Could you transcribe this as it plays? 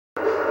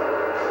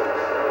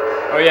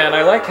Oh yeah, and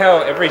I like how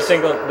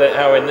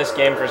how in this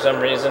game, for some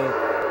reason,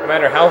 no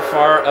matter how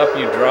far up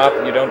you drop,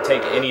 you don't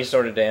take any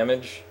sort of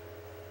damage.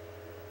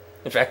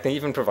 In fact, they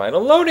even provide a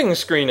loading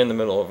screen in the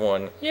middle of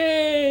one.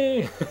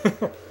 Yay!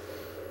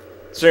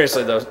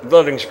 Seriously, those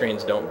loading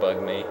screens don't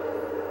bug me.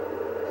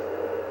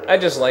 I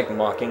just like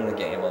mocking the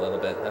game a little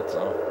bit, that's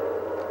all.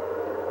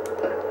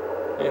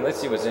 Hey, let's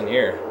see what's in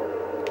here.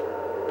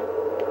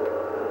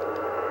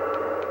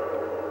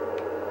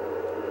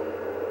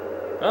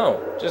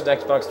 Oh, just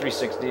Xbox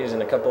 360s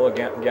and a couple of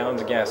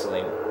gallons of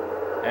gasoline.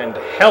 And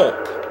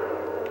help!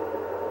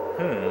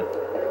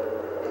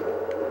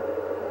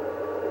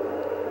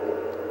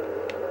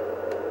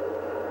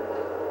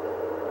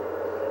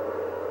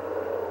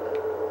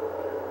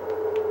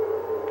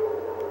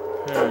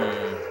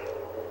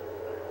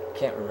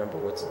 Can't remember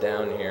what's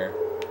down here.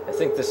 I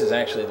think this is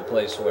actually the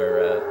place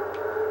where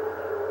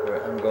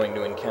I'm going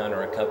to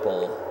encounter a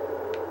couple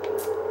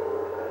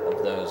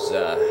of those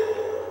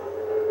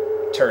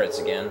turrets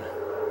again.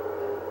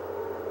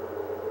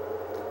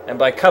 And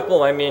by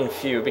couple I mean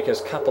few,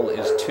 because couple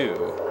is 2.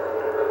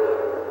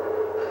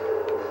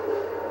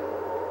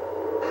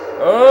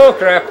 Oh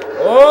crap!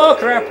 Oh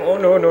crap! Oh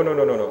no no no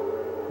no no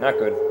no. Not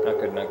good, not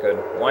good, not good.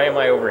 Why am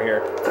I over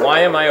here? Why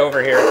am I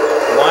over here?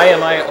 Why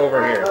am I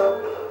over here?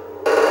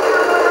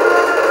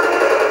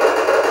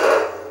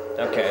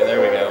 Okay, there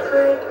we go.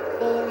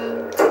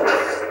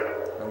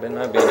 There better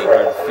not be any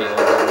hard feelings.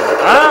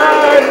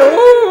 Ah,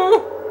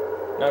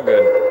 no! Not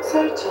good.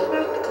 Searching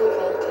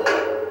activated.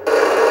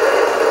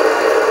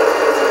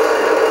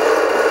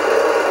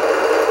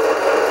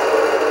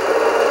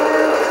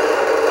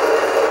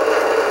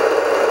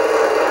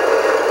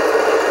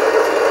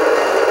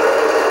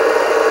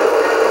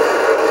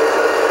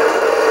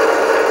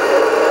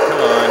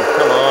 Come on,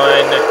 come on.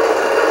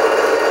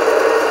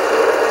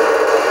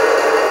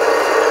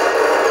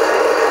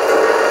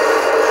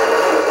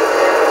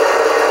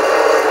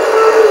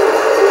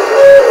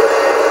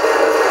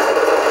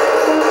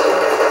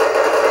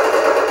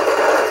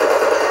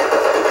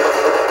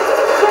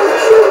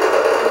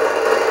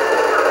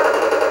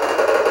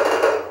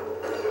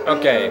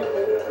 Okay,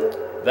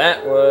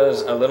 that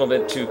was a little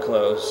bit too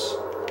close,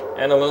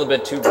 and a little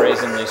bit too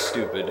brazenly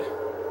stupid.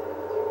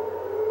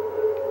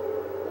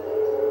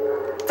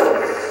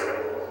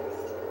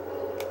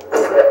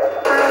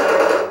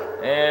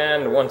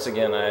 And once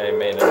again I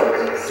made a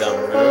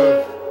dumb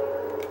move.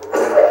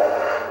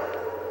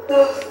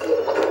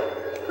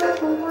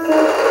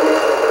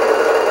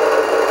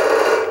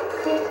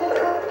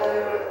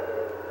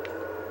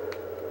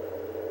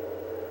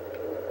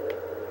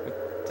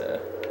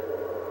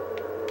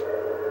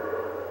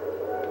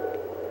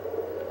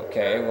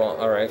 Okay, well,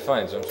 alright,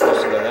 fine, so I'm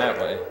supposed to go that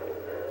way.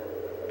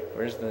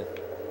 Where's the...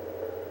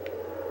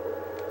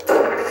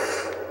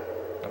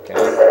 Okay.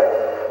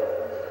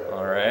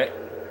 Alright.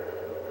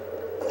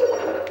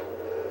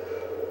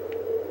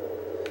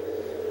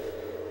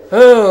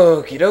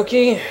 Okie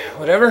dokie,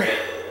 whatever.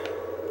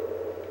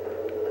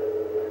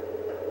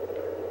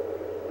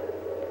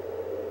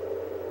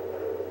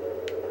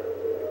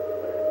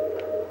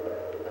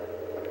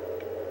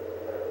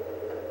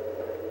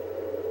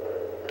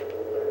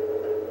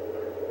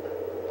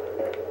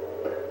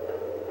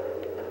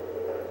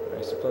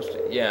 Supposed to,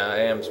 yeah, I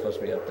am supposed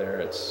to be up there.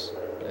 It's,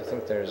 I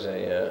think there's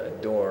a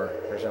door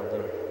or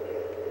something.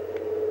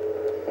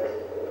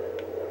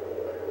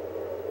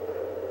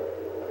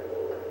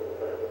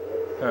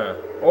 Huh.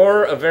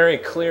 Or a very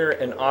clear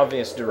and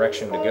obvious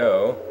direction to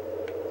go.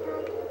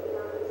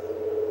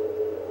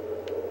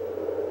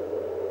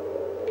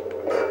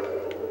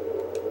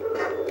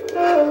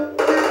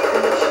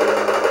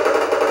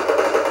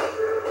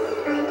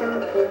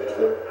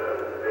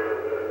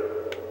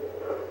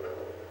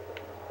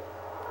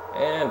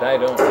 And I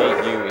don't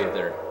hate you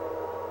either.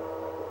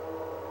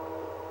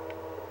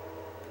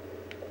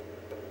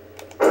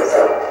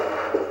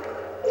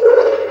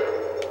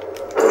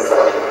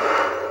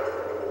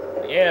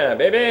 Yeah,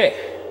 baby!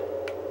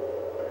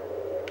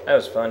 That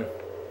was fun.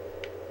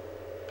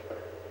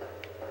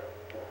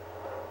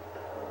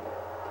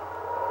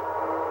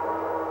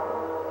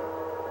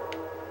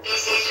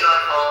 This is your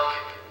fault.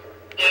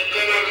 It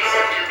didn't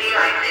have to be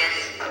like this.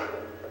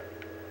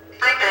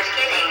 I'm not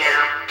kidding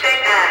now. Turn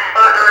back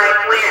or I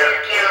will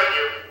kill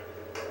you.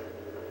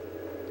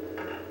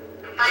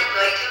 I'm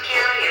going to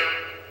kill you.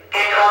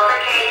 And all the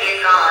cake is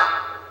gone.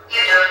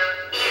 You don't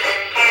even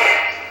care,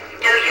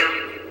 do you?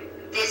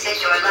 This is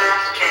your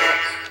last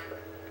chance.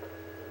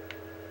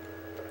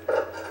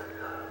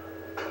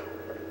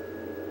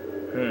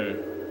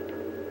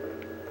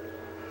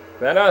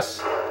 Glados,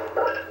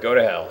 go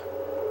to hell.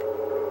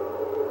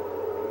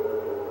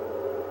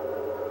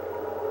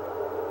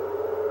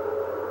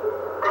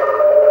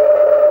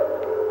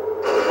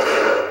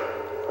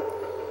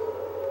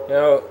 You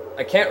know,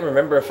 I can't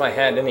remember if I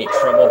had any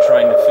trouble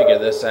trying to figure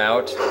this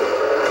out,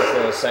 this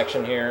little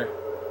section here.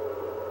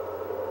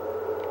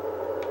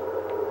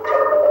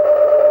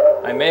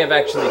 I may have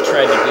actually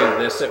tried to do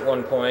this at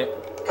one point,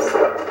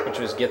 which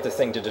was get the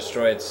thing to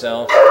destroy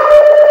itself.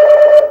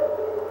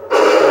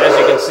 But as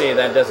you can see,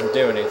 that doesn't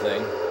do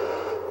anything.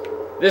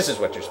 This is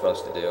what you're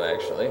supposed to do,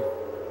 actually.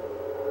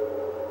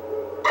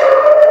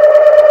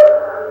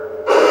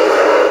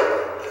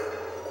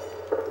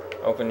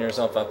 Open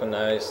yourself up a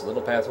nice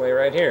little pathway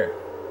right here.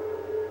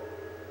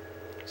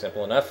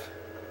 Simple enough.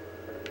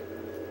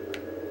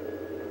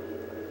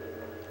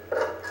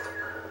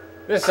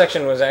 This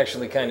section was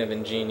actually kind of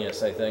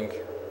ingenious, I think.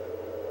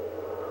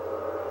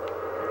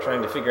 I'm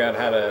trying to figure out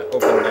how to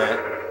open that,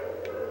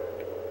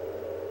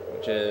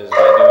 which is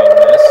by doing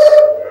this.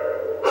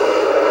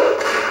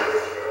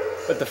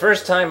 But the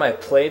first time I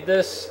played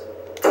this...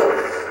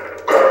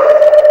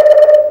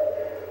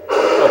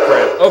 Oh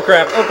crap, oh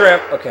crap, oh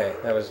crap! Okay,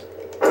 that was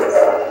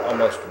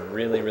almost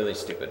really, really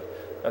stupid.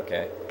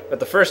 Okay. But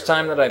the first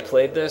time that I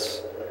played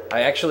this,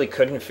 I actually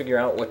couldn't figure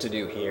out what to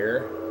do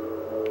here.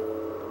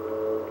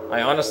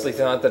 I honestly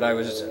thought that I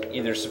was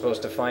either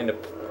supposed to find a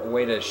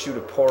way to shoot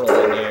a portal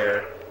in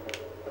here,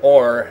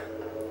 or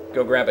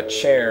go grab a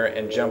chair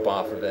and jump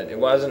off of it. It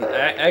wasn't...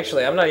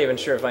 Actually, I'm not even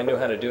sure if I knew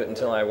how to do it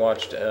until I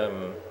watched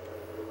a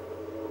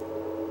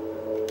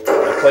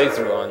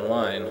playthrough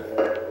online.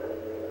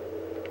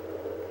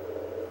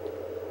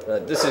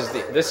 But this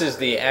is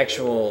the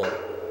actual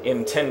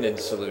intended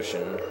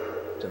solution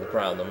to the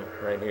problem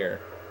right here.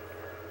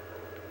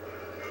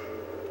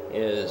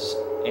 Is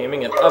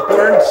aiming it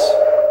upwards.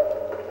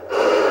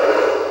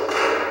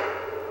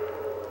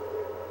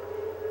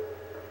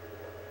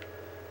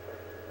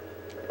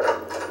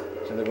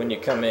 So that when you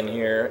come in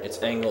here,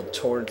 it's angled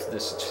towards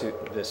this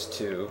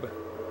tube.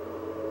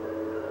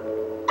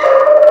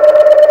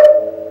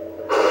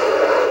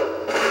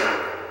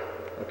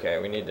 Okay,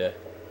 we need to...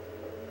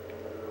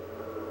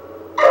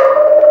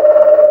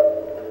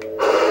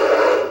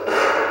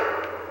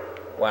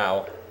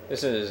 Wow,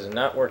 this is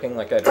not working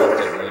like I'd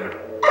hoped it would.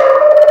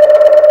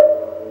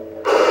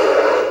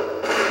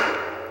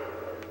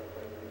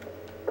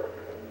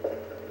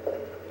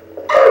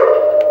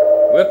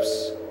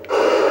 Whoops.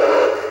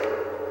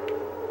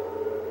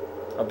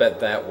 I'll bet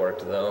that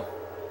worked, though.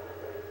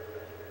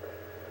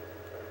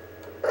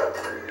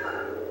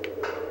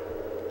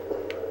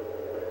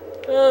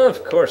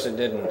 Of course it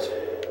didn't.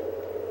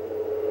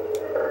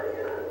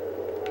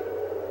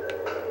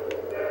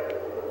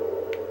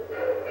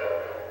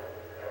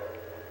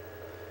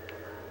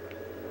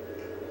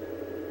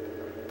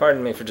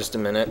 Pardon me for just a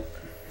minute.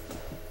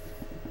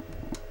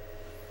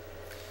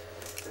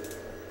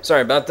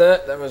 Sorry about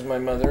that. That was my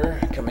mother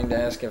coming to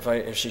ask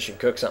if she should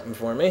cook something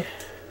for me.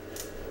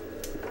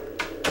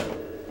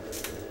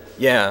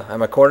 Yeah,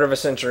 I'm a quarter of a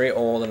century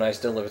old and I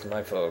still live with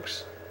my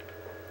folks.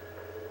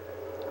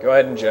 Go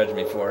ahead and judge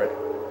me for it.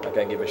 Like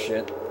I give a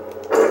shit.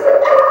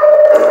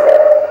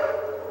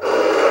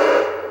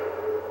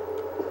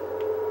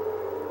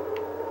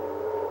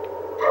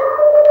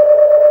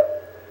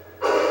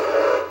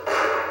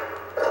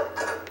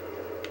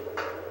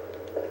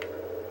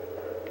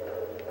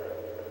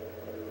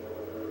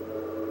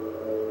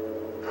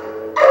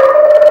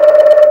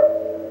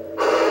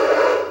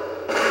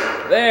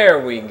 There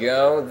we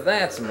go.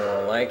 That's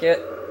more like it.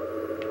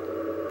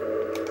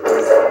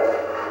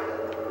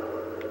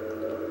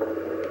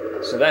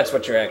 So that's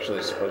what you're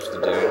actually supposed to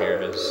do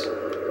here, is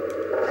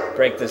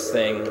break this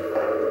thing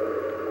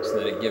so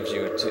that it gives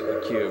you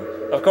a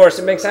cube. Of course,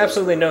 it makes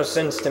absolutely no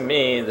sense to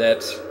me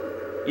that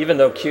even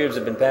though cubes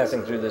have been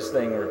passing through this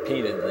thing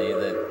repeatedly,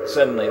 that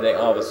suddenly they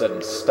all of a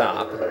sudden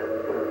stop.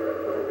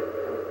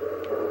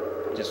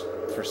 Just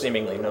for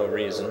seemingly no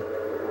reason.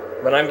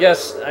 But I'm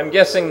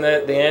guessing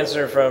that the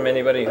answer from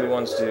anybody who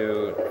wants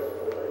to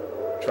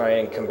try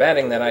and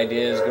combating that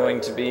idea is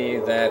going to be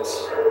that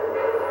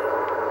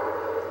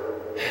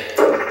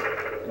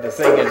the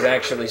thing is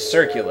actually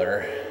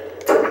circular.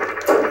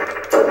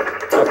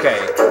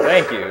 Okay,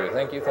 thank you,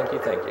 thank you, thank you,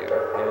 thank you.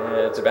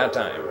 It's about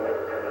time.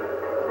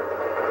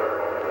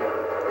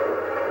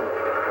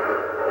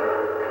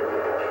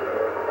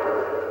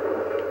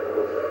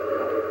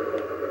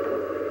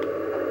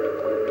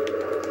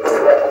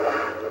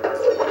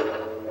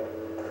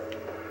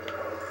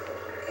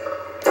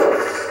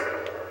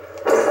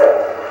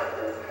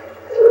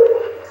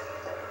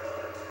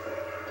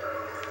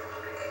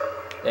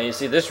 Now you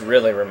see, this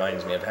really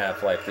reminds me of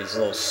Half-Life, these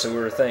little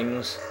sewer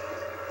things.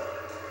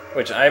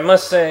 Which I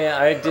must say,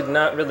 I did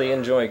not really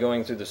enjoy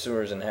going through the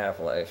sewers in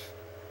Half-Life.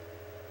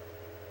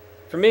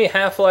 For me,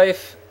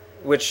 Half-Life,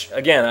 which,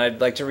 again,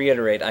 I'd like to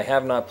reiterate, I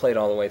have not played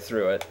all the way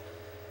through it.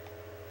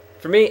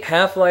 For me,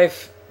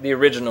 Half-Life, the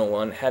original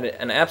one, had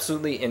an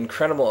absolutely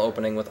incredible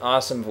opening with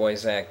awesome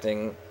voice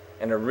acting,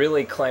 and a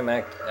really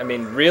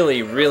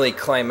really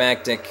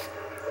climactic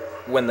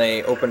when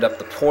they opened up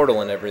the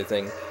portal and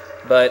everything.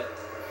 But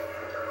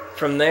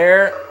from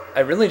there,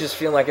 I really just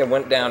feel like it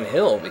went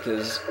downhill,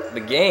 because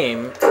the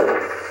game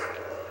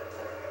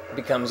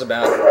becomes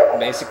about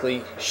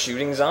basically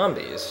shooting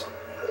zombies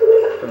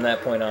from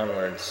that point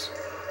onwards.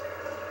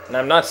 And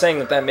I'm not saying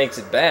that that makes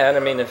it bad. I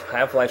mean, if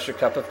Half-Life's your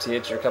cup of tea,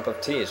 it's your cup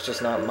of tea. It's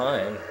just not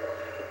mine.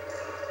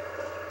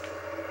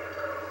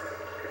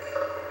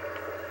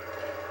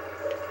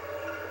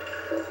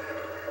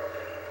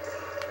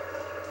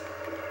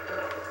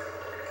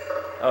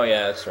 Oh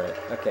yeah, that's right.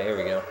 Okay, here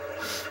we go.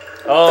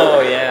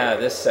 Oh, yeah,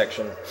 this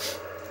section.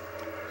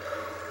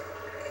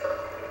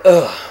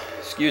 Ugh,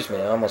 excuse me,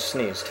 I almost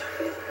sneezed.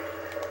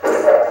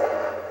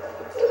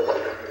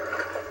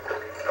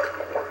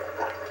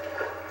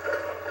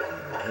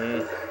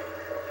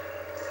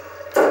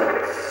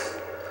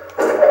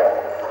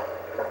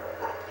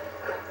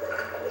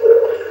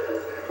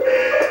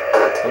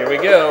 Here we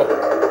go.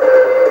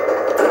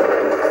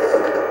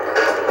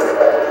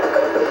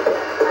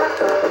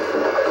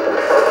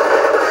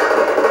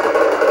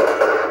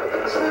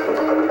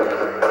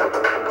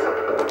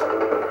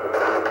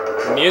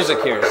 The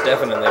music here is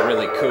definitely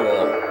really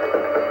cool.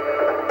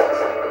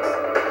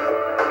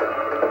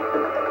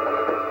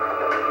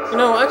 You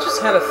know, I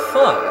just had a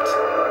thought.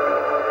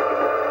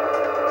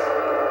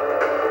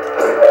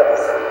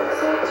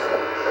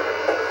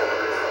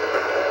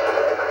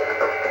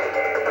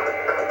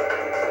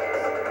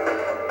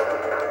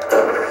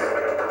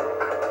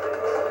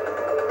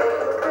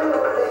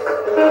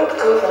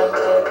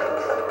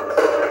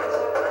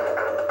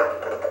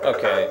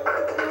 Okay,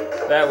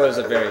 that was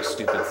a very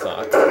stupid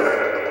thought.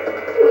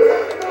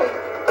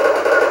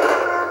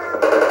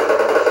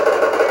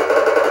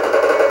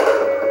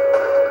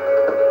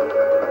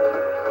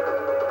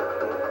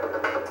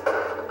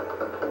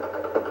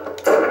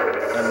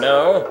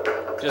 No,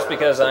 just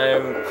because I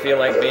feel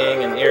like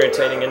being an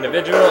irritating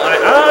individual,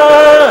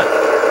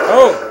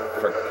 Oh!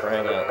 For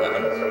crying out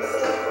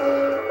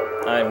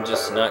loud. I'm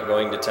just not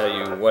going to tell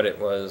you what it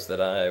was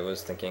that I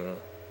was thinking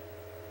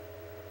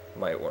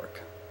might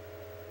work.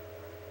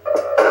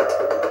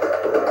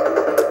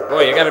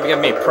 Boy, you gotta give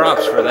me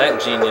props for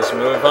that genius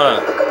move, huh?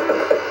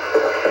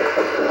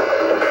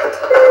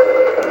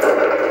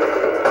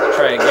 Let's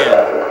try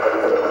again.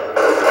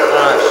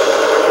 Ah,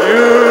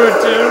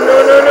 shoot! No,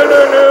 no, no,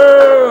 no,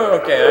 no!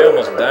 Okay, I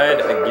almost died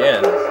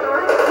again.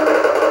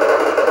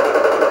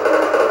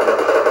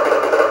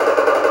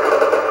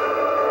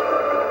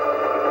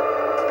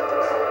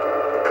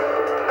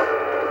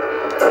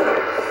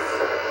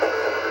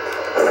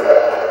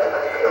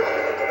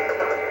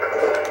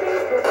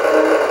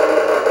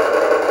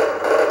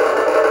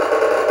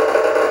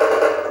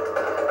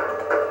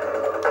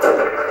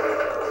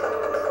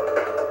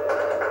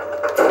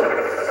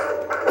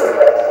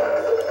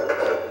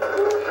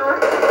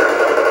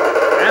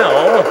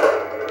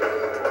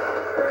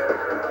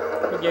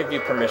 Give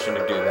you permission to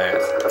do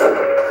that.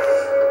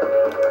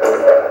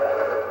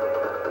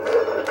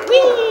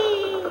 Whee!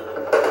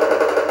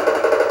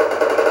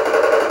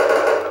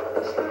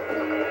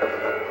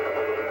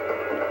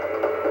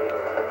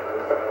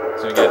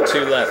 So we got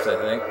 2 left, I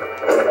think.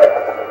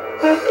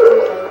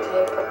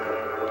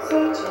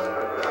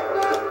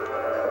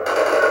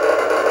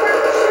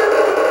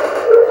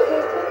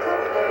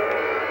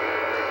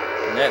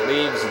 And that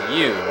leaves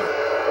you.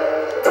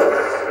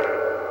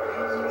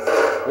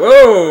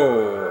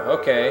 Whoa!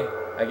 Okay,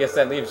 I guess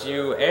that leaves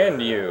you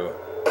and you.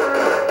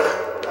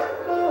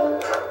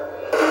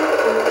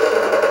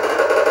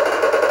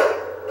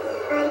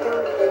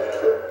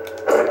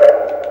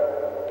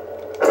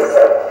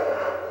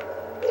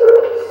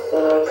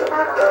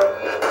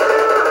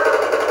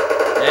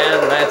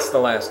 And that's the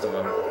last of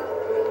them.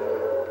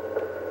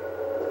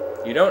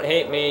 You don't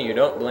hate me, you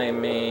don't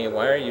blame me,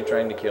 why are you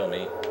trying to kill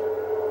me?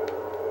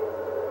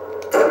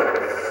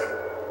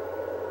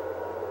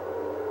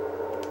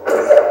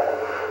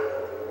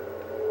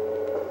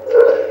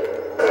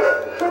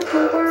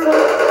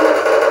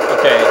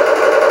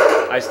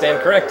 I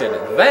stand corrected.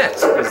 That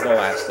is the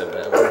last of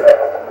them.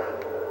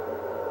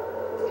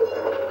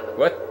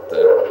 What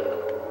the?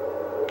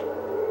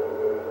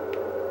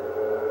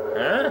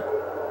 Huh?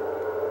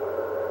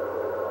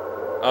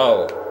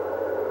 Oh.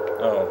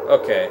 Oh,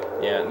 okay.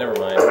 Yeah, never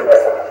mind.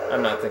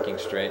 I'm not thinking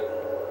straight.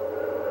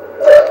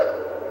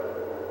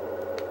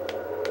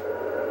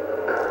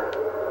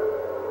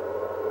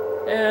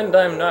 And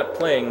I'm not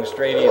playing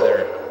straight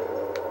either.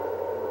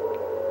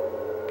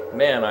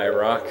 Man, I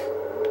rock.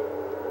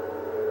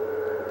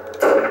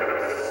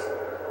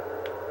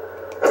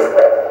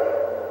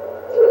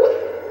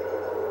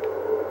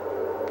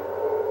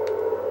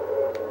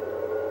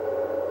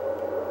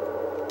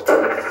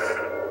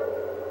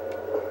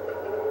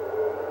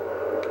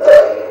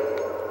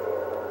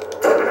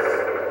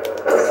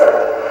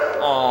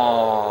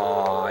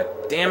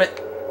 Damn it.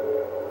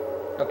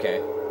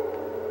 Okay.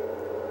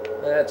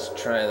 Let's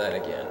try that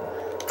again.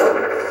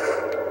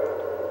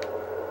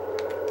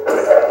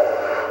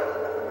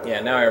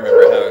 Yeah, now I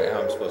remember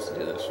how I'm supposed to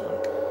do this one.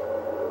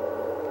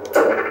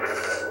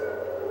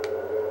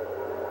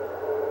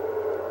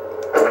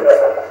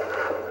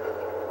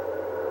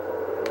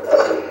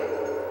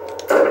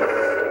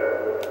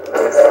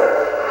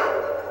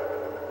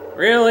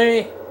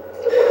 Really?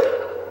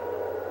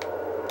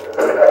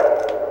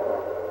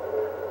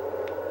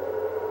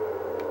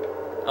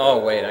 Oh,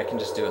 wait, I can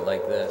just do it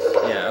like this.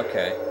 Yeah,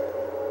 okay.